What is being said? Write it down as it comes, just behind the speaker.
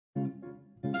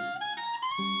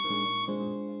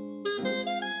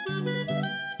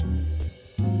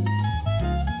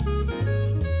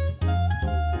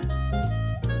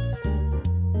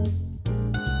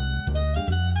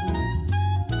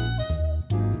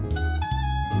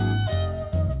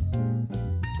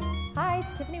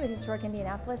Tiffany with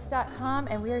HistoricIndianapolis.com,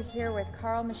 and we are here with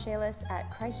Carl Michaelis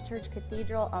at Christ Church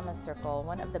Cathedral on the Circle,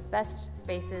 one of the best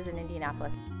spaces in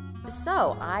Indianapolis.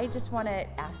 So I just want to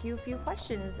ask you a few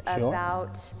questions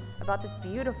about this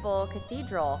beautiful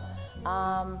cathedral.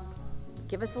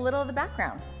 Give us a little of the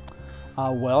background.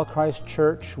 Well, Christ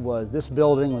Church this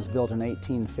building was built in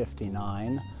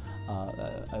 1859.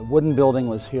 A wooden building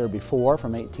was here before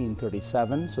from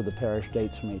 1837, so the parish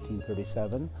dates from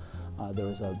 1837. There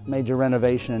was a major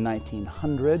renovation in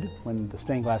 1900 when the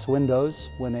stained glass windows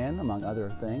went in, among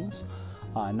other things.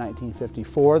 In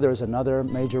 1954 there was another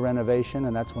major renovation,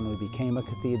 and that's when we became a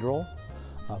cathedral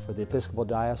for the Episcopal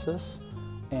Diocese.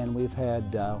 And we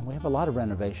have a lot of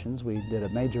renovations. We did a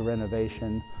major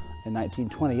renovation in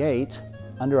 1928.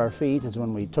 Under our feet is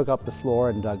when we took up the floor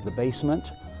and dug the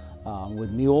basement with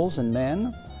mules and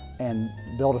men and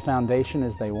built a foundation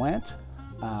as they went.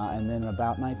 And then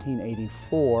about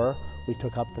 1984, we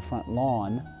took up the front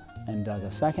lawn and dug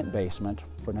a second basement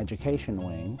for an education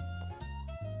wing.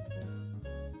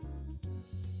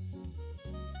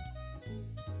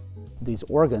 These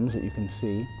organs that you can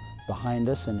see behind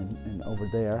us and over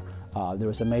there, there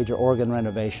was a major organ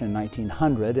renovation in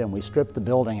 1900, and we stripped the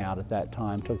building out at that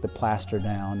time, took the plaster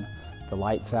down, the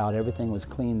lights out, everything was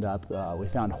cleaned up. We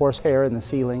found horsehair in the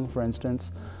ceiling, for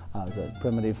instance. It was a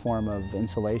primitive form of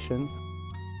insulation.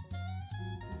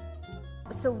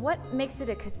 So what makes it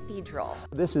a cathedral?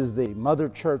 This is the mother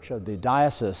church of the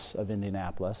Diocese of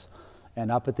Indianapolis,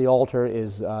 and up at the altar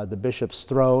is the bishop's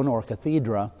throne or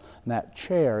cathedra, and that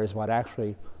chair is what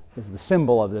actually is the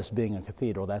symbol of this being a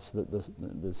cathedral. That's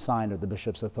the sign of the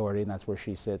bishop's authority, and that's where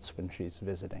she sits when she's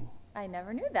visiting. I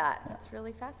never knew that. That's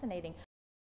really fascinating.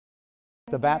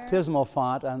 The baptismal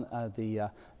font on the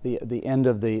end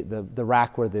of the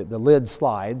rack where the lid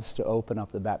slides to open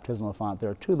up the baptismal font, there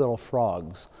are two little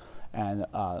frogs. And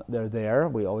they're there.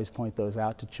 We always point those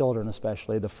out to children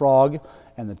especially. The frog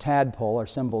and the tadpole are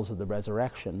symbols of the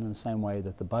resurrection in the same way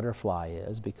that the butterfly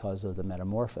is because of the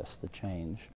metamorphosis, the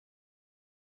change.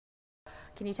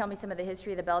 Can you tell me some of the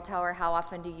history of the bell tower? How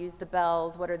often do you use the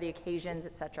bells? What are the occasions,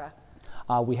 etc.?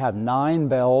 We have 9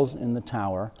 bells in the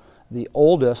tower. The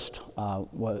oldest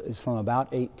is from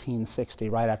about 1860,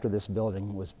 right after this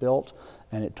building was built,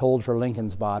 and it tolled for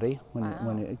Lincoln's body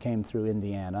when it came through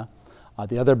Indiana.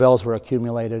 The other bells were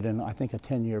accumulated in, I think, a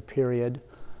 10-year period.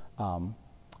 In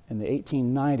the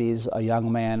 1890s, a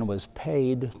young man was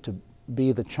paid to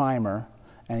be the chimer,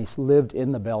 and he lived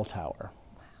in the bell tower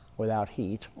without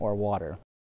heat or water.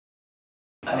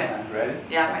 Okay. Ready?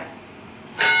 Yeah, I'm ready.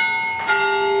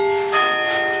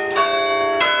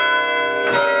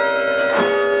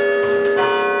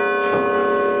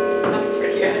 That's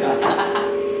pretty good.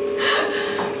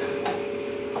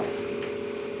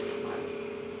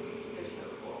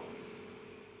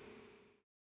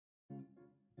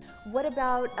 What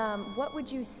about, what would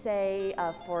you say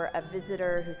for a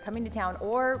visitor who's coming to town,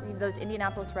 or those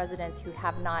Indianapolis residents who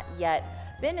have not yet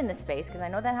been in the space, because I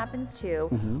know that happens too,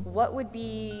 what would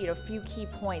be a few key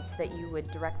points that you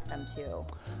would direct them to?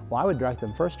 Well, I would direct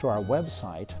them first to our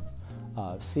website,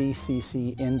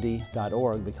 cccindy.org,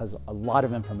 because a lot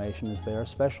of information is there,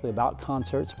 especially about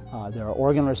concerts. There are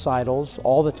organ recitals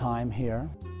all the time here.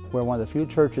 We're one of the few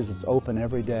churches that's open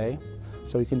every day.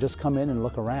 So you can just come in and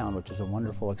look around, which is a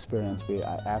wonderful experience. We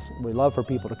love for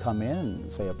people to come in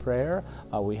and say a prayer.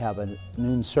 We have a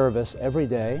noon service every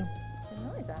day. Didn't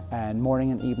realize that. And morning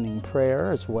and evening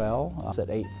prayer as well. It's at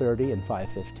 8:30 and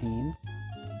 5:15.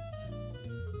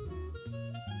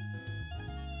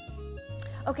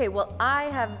 Okay, well, I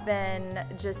have been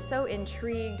just so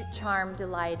intrigued, charmed,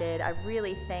 delighted. I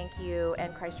really thank you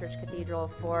and Christ Church Cathedral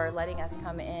for letting us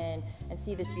come in and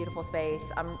see this beautiful space.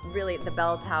 Really, the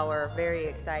bell tower, very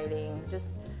exciting. Just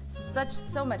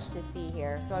so much to see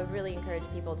here. So I would really encourage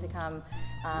people to come,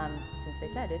 since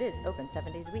they said it is open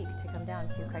 7 days a week, to come down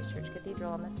to Christ Church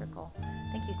Cathedral on the Circle.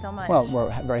 Thank you so much. Well,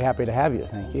 we're very happy to have you.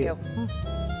 Thank you. Thank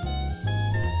you.